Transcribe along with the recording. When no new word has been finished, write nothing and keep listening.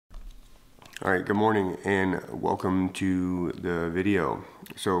All right, good morning and welcome to the video.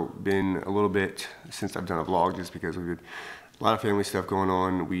 So been a little bit since I've done a vlog just because we've had a lot of family stuff going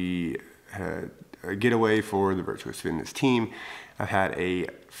on. We had a getaway for the Virtuous Fitness team. I've had a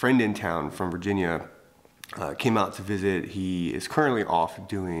friend in town from Virginia came out to visit. He is currently off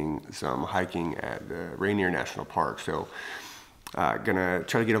doing some hiking at the Rainier National Park. So gonna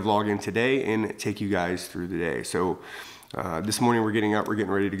try to get a vlog in today and take you guys through the day. So this morning we're getting up, we're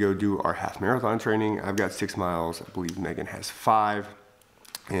getting ready to go do our half marathon training. I've got 6 miles, I believe Megan has 5,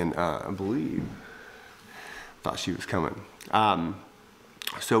 and I thought she was coming.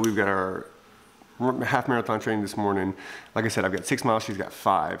 So we've got our half marathon training this morning. Like I said, I've got 6 miles, she's got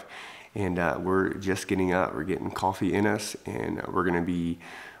 5, and we're just getting up, we're getting coffee in us, and we're gonna be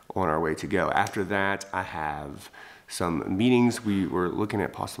on our way to go. After that, I have some meetings. We were looking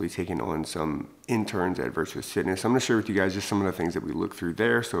at possibly taking on some interns at Virtuous Fitness. I'm gonna share with you guys just some of the things that we look through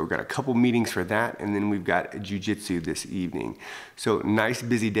there. So we've got a couple meetings for that, and then we've got Jiu Jitsu this evening. So nice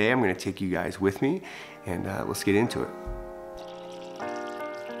busy day. I'm gonna take you guys with me, and let's get into it.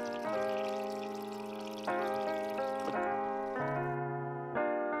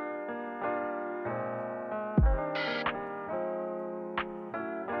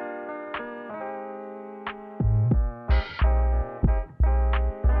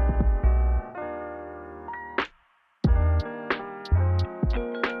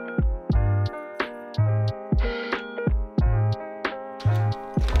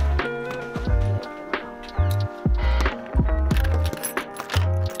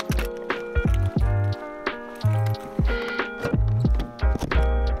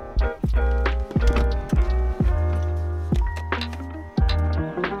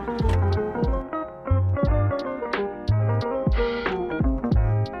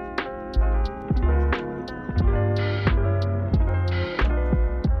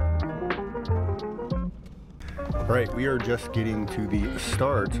 All right, we are just getting to the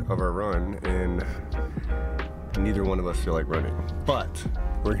start of our run, and neither one of us feel like running, but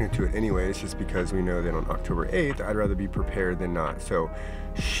we're gonna do it anyways, just because we know that on October 8th, I'd rather be prepared than not. So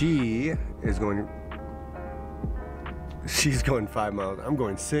she's going 5 miles, I'm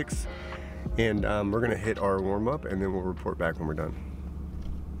going 6, and we're gonna hit our warm up, and then we'll report back when we're done.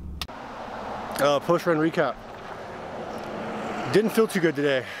 Post-run recap. Didn't feel too good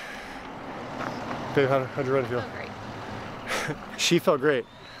today. Babe, how'd your run feel? She felt great.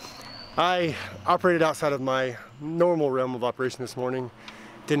 I operated outside of my normal realm of operation this morning.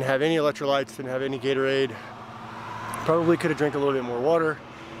 Didn't have any electrolytes, didn't have any Gatorade. Probably could have drank a little bit more water,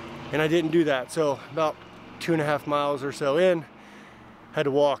 and I didn't do that. So about 2.5 miles or so in, had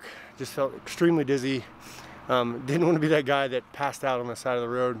to walk. Just felt extremely dizzy. Didn't want to be that guy that passed out on the side of the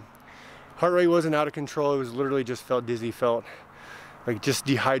road. Heart rate wasn't out of control. It was literally just felt dizzy, felt like just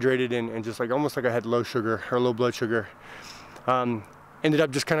dehydrated and just like almost like I had low sugar or low blood sugar. Ended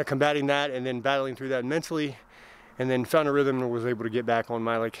up just kind of combating that and then battling through that mentally, and then found a rhythm and was able to get back on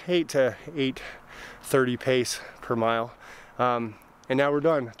my like 8 to 8:30 pace per mile. And now we're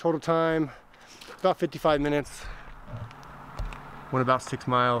done. Total time about 55 minutes. Went about 6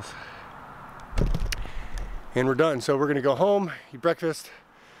 miles, and we're done. So we're gonna go home, eat breakfast,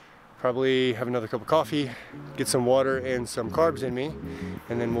 probably have another cup of coffee, get some water and some carbs in me,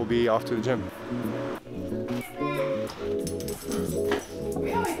 and then we'll be off to the gym.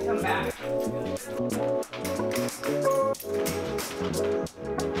 We always come back.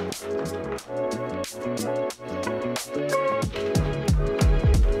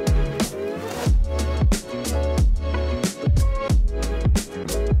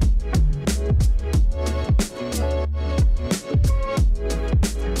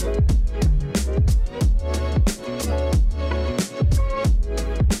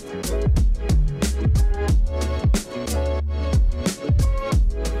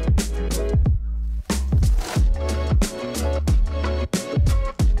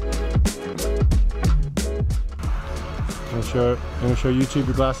 You wanna show YouTube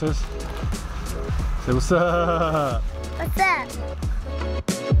your glasses? Say what's up? What's up?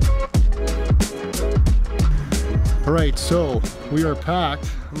 All right, so we are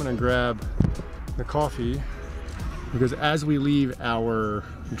packed. I'm gonna grab the coffee because as we leave our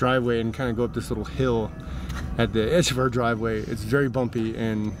driveway and kind of go up this little hill at the edge of our driveway, it's very bumpy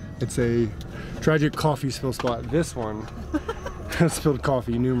and it's a tragic coffee spill spot. This one spilled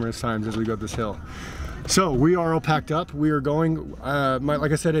coffee numerous times as we go up this hill. So we are all packed up. We are going,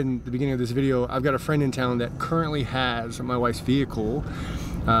 like I said in the beginning of this video, I've got a friend in town that currently has my wife's vehicle.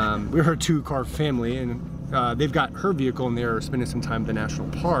 We're a 2-car family, and they've got her vehicle and they're spending some time at the national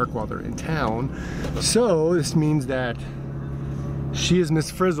park while they're in town. So this means that She is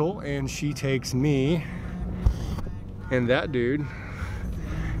Miss Frizzle, and she takes me and that dude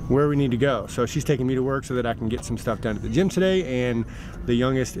where we need to go. So she's taking me to work so that I can get some stuff done at the gym today, and the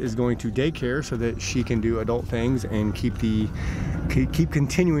youngest is going to daycare so that she can do adult things and keep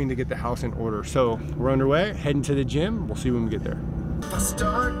continuing to get the house in order. So we're underway, heading to the gym. We'll see when we get there. If I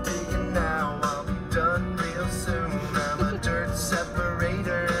start digging now, I'll be done real soon. I'm a dirt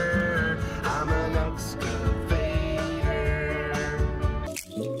separator. I'm an excavator.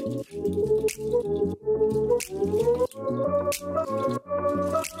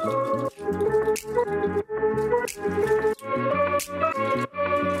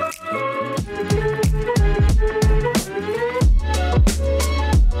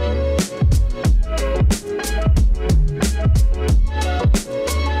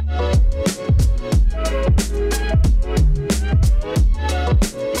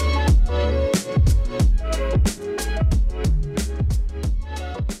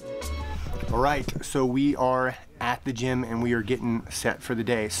 So we are at the gym and we are getting set for the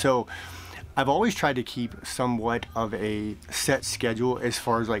day. So I've always tried to keep somewhat of a set schedule as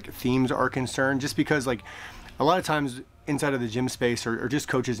far as like themes are concerned, just because like a lot of times inside of the gym space or just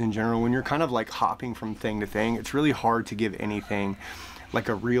coaches in general, when you're kind of like hopping from thing to thing, it's really hard to give anything like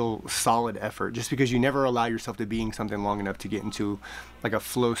a real solid effort, just because you never allow yourself to be in something long enough to get into like a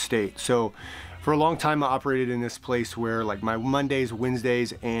flow state. So for a long time I operated in this place where like my Mondays,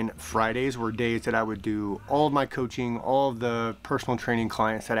 Wednesdays, and Fridays were days that I would do all of my coaching, all of the personal training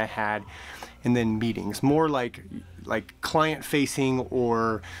clients that I had, and then meetings. More like client facing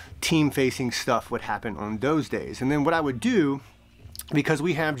or team facing stuff would happen on those days. And then what I would do, because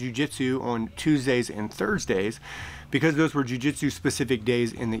we have Jiu Jitsu on Tuesdays and Thursdays, because those were Jiu Jitsu specific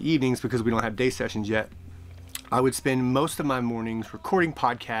days in the evenings, because we don't have day sessions yet, I would spend most of my mornings recording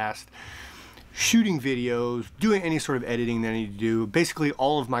podcasts, shooting videos, doing any sort of editing that I need to do. Basically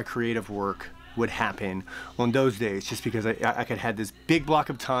all of my creative work would happen on those days, just because I could have this big block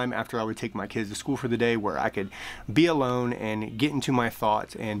of time after I would take my kids to school for the day where I could be alone and get into my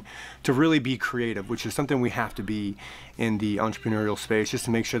thoughts and to really be creative, which is something we have to be in the entrepreneurial space, just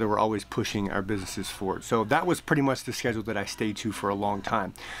to make sure that we're always pushing our businesses forward. So that was pretty much the schedule that I stayed to for a long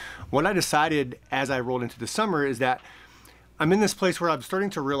time. What I decided as I rolled into the summer is that I'm in this place where I'm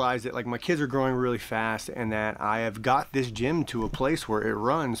starting to realize that like my kids are growing really fast, and that I have got this gym to a place where it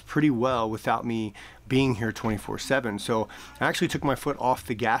runs pretty well without me being here 24/7. So I actually took my foot off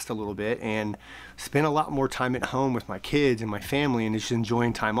the gas a little bit and spent a lot more time at home with my kids and my family, and just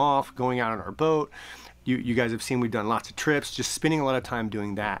enjoying time off, going out on our boat. You guys have seen we've done lots of trips, just spending a lot of time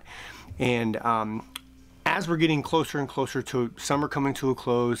doing that. And as we're getting closer and closer to summer coming to a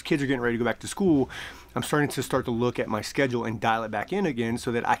close, kids are getting ready to go back to school, I'm starting to look at my schedule and dial it back in again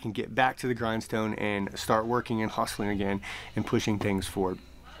so that I can get back to the grindstone and start working and hustling again and pushing things forward.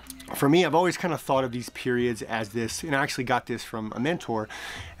 For me, I've always kind of thought of these periods as this, and I actually got this from a mentor,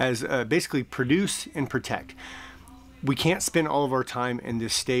 as basically produce and protect. We can't spend all of our time in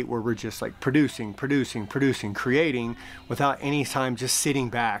this state where we're just like producing, creating, without any time just sitting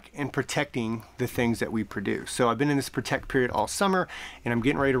back and protecting the things that we produce. So I've been in this protect period all summer, and I'm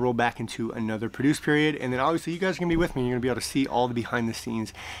getting ready to roll back into another produce period. And then obviously you guys are gonna be with me. You're gonna be able to see all the behind the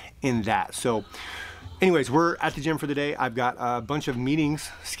scenes in that. So anyways, we're at the gym for the day. I've got a bunch of meetings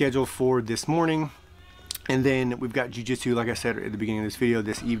scheduled for this morning. And then we've got Jiu Jitsu, like I said at the beginning of this video,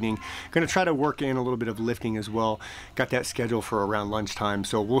 this evening. Gonna try to work in a little bit of lifting as well. Got that scheduled for around lunchtime,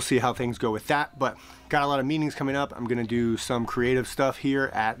 so we'll see how things go with that. But got a lot of meetings coming up. I'm gonna do some creative stuff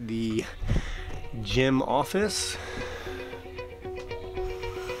here at the gym office.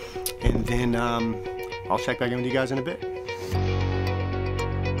 And then I'll check back in with you guys in a bit.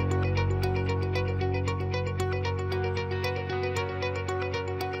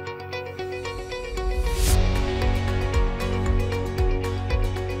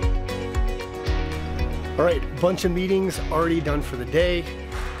 All right, bunch of meetings already done for the day.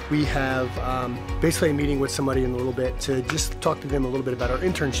 We have basically a meeting with somebody in a little bit to just talk to them a little bit about our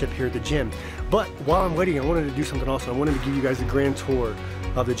internship here at the gym. But while I'm waiting, I wanted to do something else. I wanted to give you guys a grand tour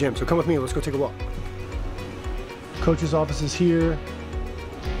of the gym. So come with me, let's go take a walk. Coach's office is here.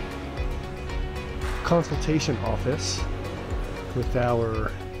 Consultation office with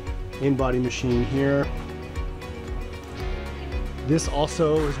our in-body machine here. This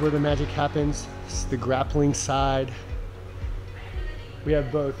also is where the magic happens. It's the grappling side. We have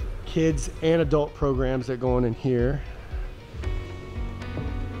both kids and adult programs that go on in here.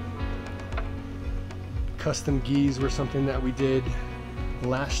 Custom gis were something that we did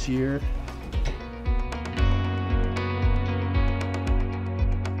last year.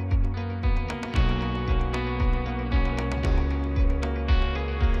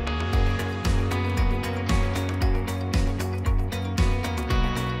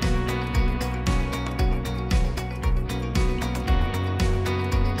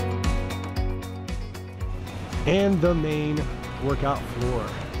 and the main workout floor.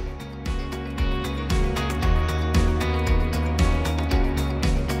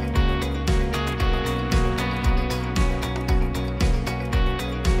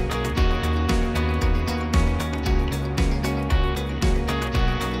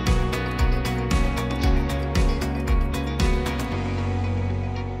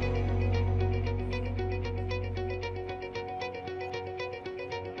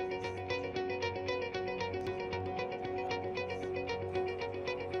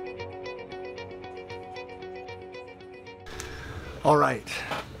 All right,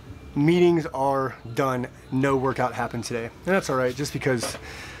 meetings are done. No workout happened today, and that's all right. Just because,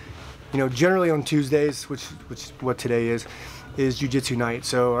 you know, generally on Tuesdays, which what today is Jiu Jitsu night.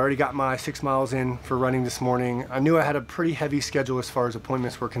 So I already got my 6 miles in for running this morning. I knew I had a pretty heavy schedule as far as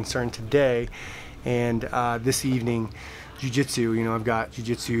appointments were concerned today, and this evening, Jiu Jitsu. You know, I've got Jiu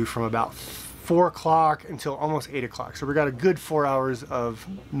Jitsu from about 4 o'clock until almost 8 o'clock. So we got a good 4 hours of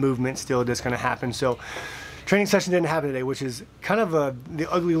movement still that's going to happen. So training session didn't happen today, which is kind of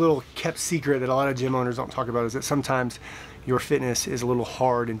the ugly little kept secret that a lot of gym owners don't talk about, is that sometimes your fitness is a little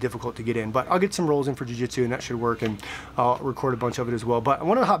hard and difficult to get in. But I'll get some rolls in for Jiu Jitsu and that should work, and I'll record a bunch of it as well. But I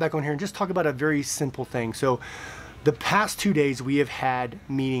want to hop back on here and just talk about a very simple thing. So the past 2 days we have had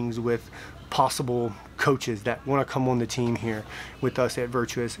meetings with possible coaches that want to come on the team here with us at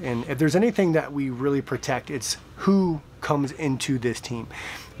Virtuous. And if there's anything that we really protect, it's who comes into this team.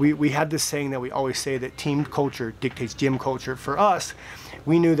 We had this saying that we always say, that team culture dictates gym culture. For us,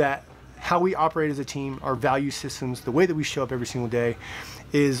 we knew that how we operate as a team, our value systems, the way that we show up every single day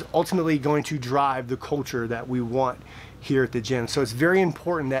is ultimately going to drive the culture that we want here at the gym. So it's very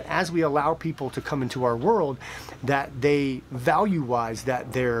important that as we allow people to come into our world, that they value-wise,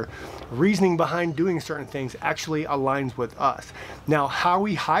 that their reasoning behind doing certain things actually aligns with us. Now, how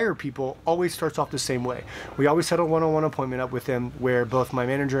we hire people always starts off the same way. We always set a one-on-one appointment up with them where both my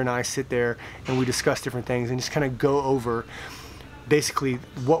manager and I sit there and we discuss different things and just kind of go over basically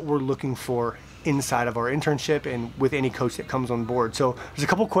what we're looking for inside of our internship and with any coach that comes on board. So there's a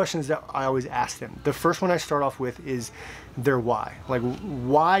couple questions that I always ask them. The first one I start off with is their why. Like,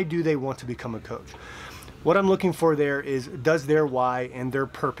 why do they want to become a coach? What I'm looking for there is, does their why and their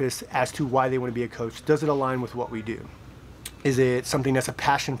purpose as to why they want to be a coach, does it align with what we do? Is it something that's a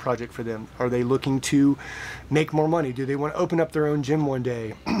passion project for them? Are they looking to make more money? Do they want to open up their own gym one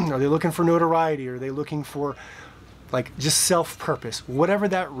day? Are they looking for notoriety? Are they looking for like just self-purpose? Whatever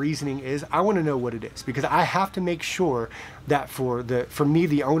that reasoning is, I want to know what it is, because I have to make sure that for me,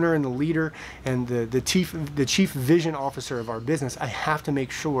 the owner and the leader and the chief vision officer of our business, I have to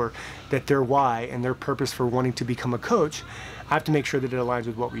make sure that their why and their purpose for wanting to become a coach, I have to make sure that it aligns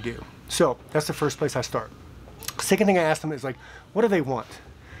with what we do. So that's the first place I start. Second thing I ask them is, like, what do they want,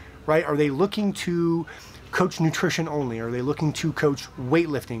 right? Are they looking to coach nutrition only? Are they looking to coach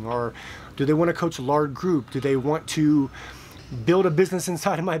weightlifting? Or do they want to coach a large group? Do they want to build a business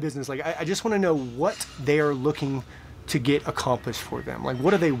inside of my business? Like, I just want to know what they are looking to get accomplished for them. Like,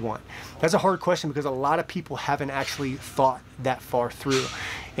 what do they want? That's a hard question, because a lot of people haven't actually thought that far through.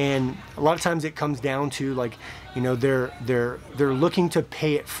 And a lot of times it comes down to, like, you know, they're looking to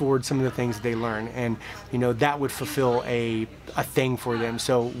pay it forward some of the things they learn, and you know, that would fulfill a thing for them.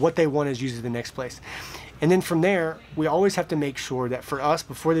 So what they want is usually the next place. And then from there, we always have to make sure that for us,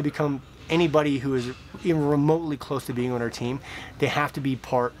 before they become anybody who is even remotely close to being on our team, they have to be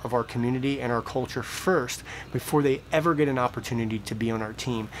part of our community and our culture first before they ever get an opportunity to be on our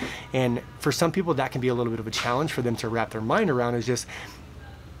team. And for some people, that can be a little bit of a challenge for them to wrap their mind around, is just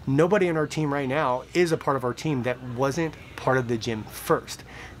nobody on our team right now is a part of our team that wasn't part of the gym first.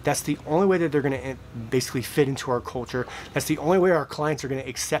 That's the only way that they're going to basically fit into our culture. That's the only way our clients are going to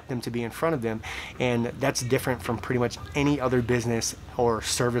accept them to be in front of them. And that's different from pretty much any other business or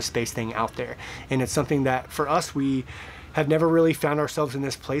service-based thing out there. And it's something that for us, we have never really found ourselves in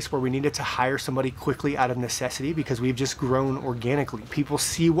this place where we needed to hire somebody quickly out of necessity, because we've just grown organically. People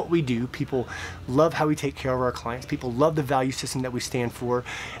see what we do. People love how we take care of our clients. People love the value system that we stand for,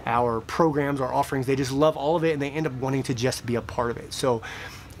 our programs, our offerings. They just love all of it, and they end up wanting to just be a part of it. So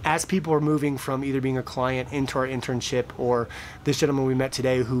as people are moving from either being a client into our internship, or this gentleman we met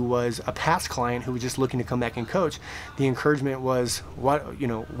today who was a past client who was just looking to come back and coach, the encouragement was, why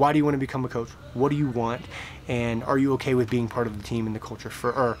do you want to become a coach? What do you want? And are you okay with being part of the team and the culture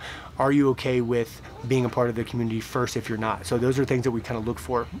or are you okay with being a part of the community first if you're not? So those are things that we kind of look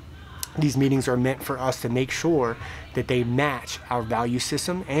for. These meetings are meant for us to make sure that they match our value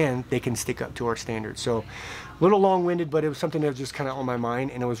system and they can stick up to our standards. So a little long-winded, but it was something that was just kind of on my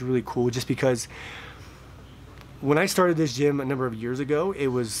mind, and it was really cool just because when I started this gym a number of years ago, it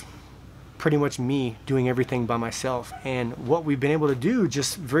was pretty much me doing everything by myself. And what we've been able to do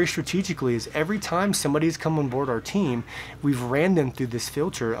just very strategically is every time somebody's come on board our team, we've ran them through this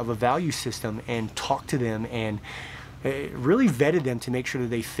filter of a value system and talked to them and really vetted them to make sure that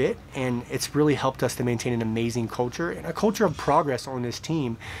they fit. And it's really helped us to maintain an amazing culture and a culture of progress on this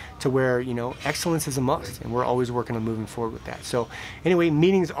team to where, you know, excellence is a must, and we're always working on moving forward with that. So anyway,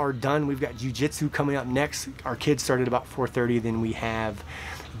 meetings are done. We've got Jiu Jitsu coming up next. Our kids start at about 4:30. Then we have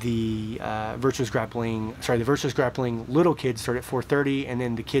the Virtuous Grappling little kids start at 4:30, and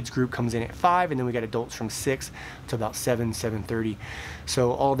then the kids group comes in at 5, and then we got adults from 6 to about 7:30.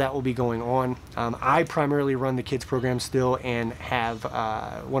 So all that will be going on. I primarily run the kids program still, and have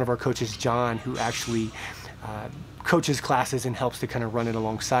one of our coaches, John, who actually coaches classes and helps to kind of run it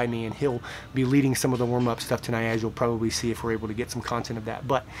alongside me, and he'll be leading some of the warm-up stuff tonight, as you'll probably see if we're able to get some content of that.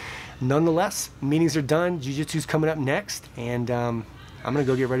 But nonetheless, meetings are done. Jiu-Jitsu's coming up next, and I'm gonna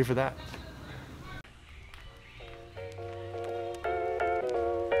go get ready for that.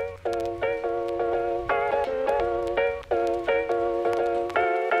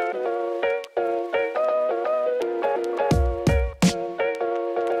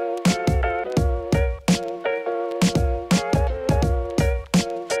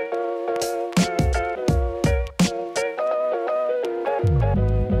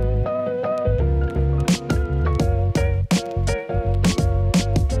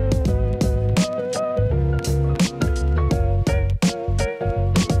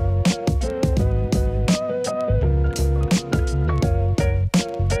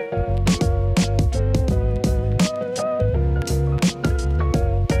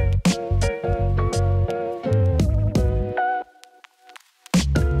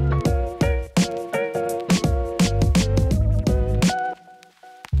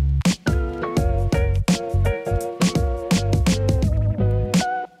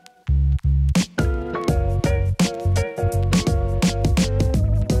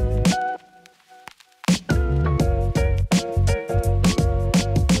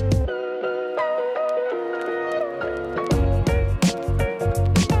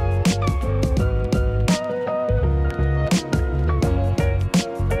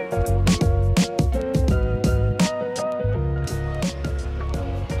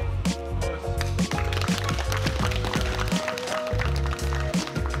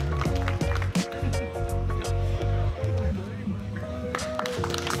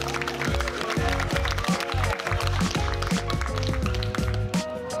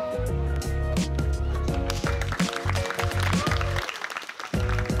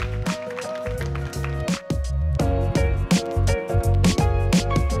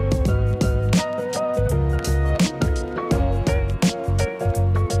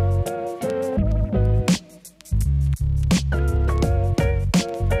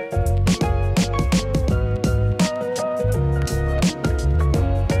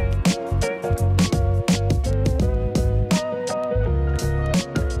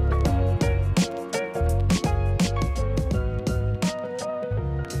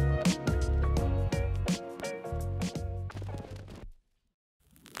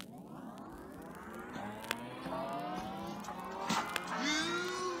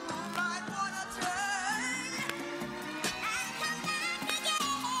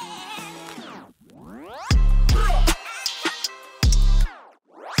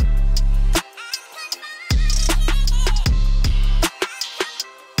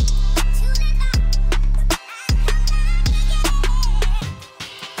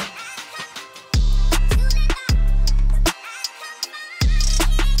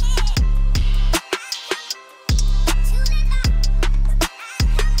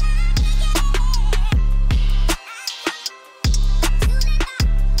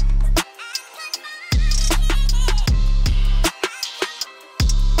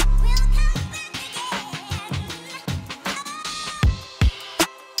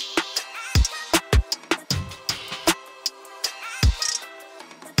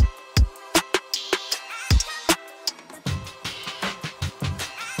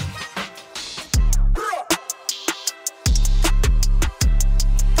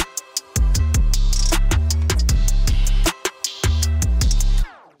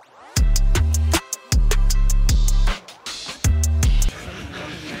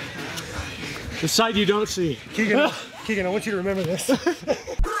 The side you don't see. Keegan, Keegan, I want you to remember this.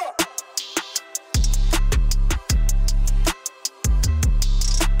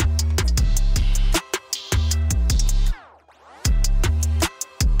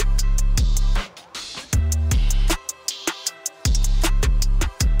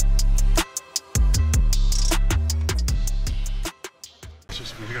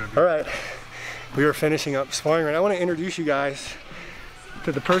 All right. We are finishing up sparring right now. I want to introduce you guys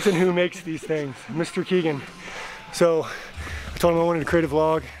to the person who makes these things, Mr. Keegan. So I told him I wanted to create a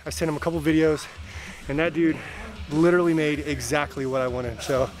vlog. I sent him a couple videos, and that dude literally made exactly what I wanted.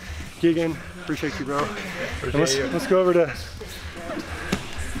 So Keegan, appreciate you, bro. Let's go over to,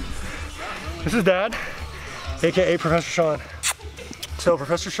 this is Dad, AKA Professor Sean. So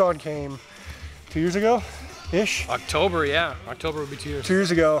Professor Sean came 2 years ago-ish? October, yeah. October would be 2 years. 2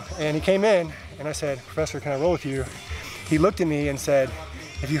 years ago, and he came in, and I said, Professor, can I roll with you? He looked at me and said,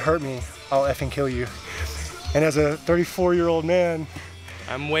 if you hurt me, I'll effing kill you. And as a 34-year-old man,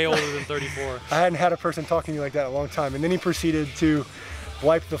 I'm way older than 34. I hadn't had a person talking to me like that in a long time. And then he proceeded to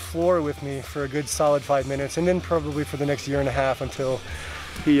wipe the floor with me for a good solid 5 minutes, and then probably for the next year and a half until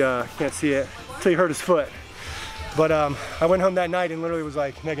he can't see it, until he hurt his foot. But I went home that night and literally was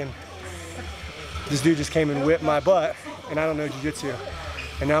like, Megan, this dude just came and whipped my butt, and I don't know jiu-jitsu.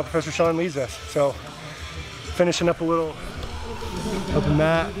 And now Professor Sean leads us. So finishing up a little open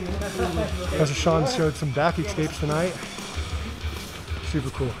mat. Professor Sean showed some back escapes tonight.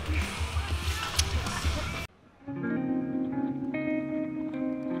 Super cool.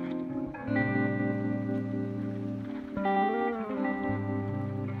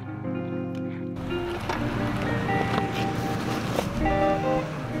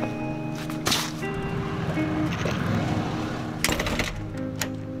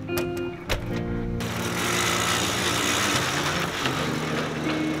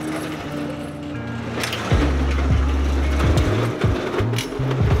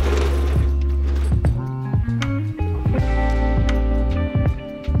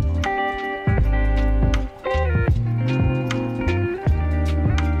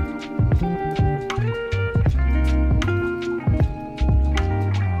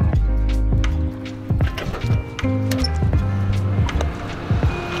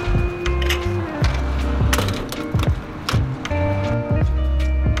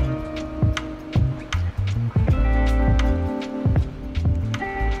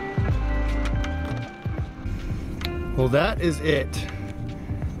 Well, that is it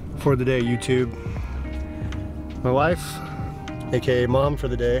for the day, YouTube. My wife, aka Mom for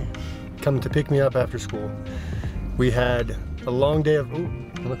the day, coming to pick me up after school. We had a long day of, ooh,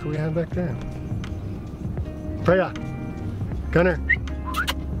 look who we have back there. Freya, Gunner.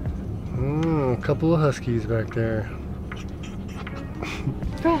 A couple of huskies back there.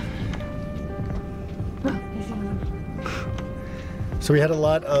 So we had a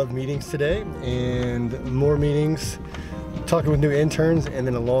lot of meetings today, and more meetings, talking with new interns, and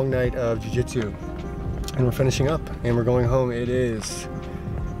then a long night of jiu-jitsu. And we're finishing up, and we're going home. It is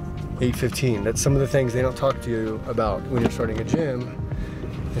 8:15. That's some of the things they don't talk to you about when you're starting a gym,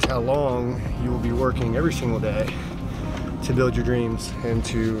 is how long you will be working every single day to build your dreams and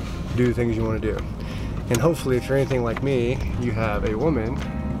to do the things you want to do. And hopefully, if you're anything like me, you have a woman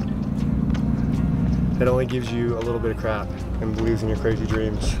that only gives you a little bit of crap and believes in your crazy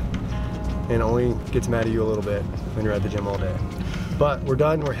dreams and only gets mad at you a little bit when you're at the gym all day. But we're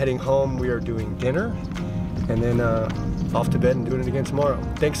done, we're heading home, we are doing dinner, and then off to bed and doing it again tomorrow.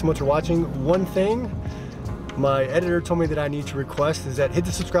 Thanks so much for watching. One thing my editor told me that I need to request is that hit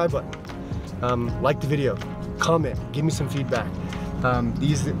the subscribe button, like the video, comment, give me some feedback.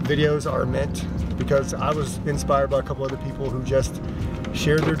 These videos are meant because I was inspired by a couple other people who just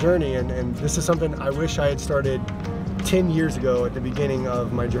shared their journey, and this is something I wish I had started 10 years ago at the beginning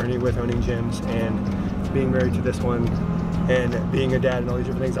of my journey with owning gyms and being married to this one and being a dad and all these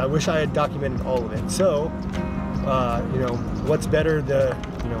different things. I wish I had documented all of it. So, you know, what's better,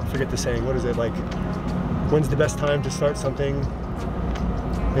 I forget the saying, what is it, like, when's the best time to start something?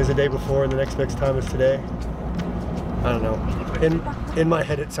 Is the day before and the next best time is today? I don't know. In my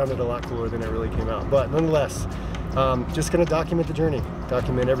head it sounded a lot cooler than it really came out. But nonetheless, just gonna document the journey,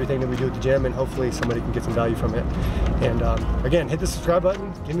 document everything that we do at the gym, and hopefully somebody can get some value from it. And again, hit the subscribe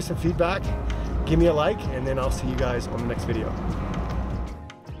button, give me some feedback, give me a like, and then I'll see you guys on the next video.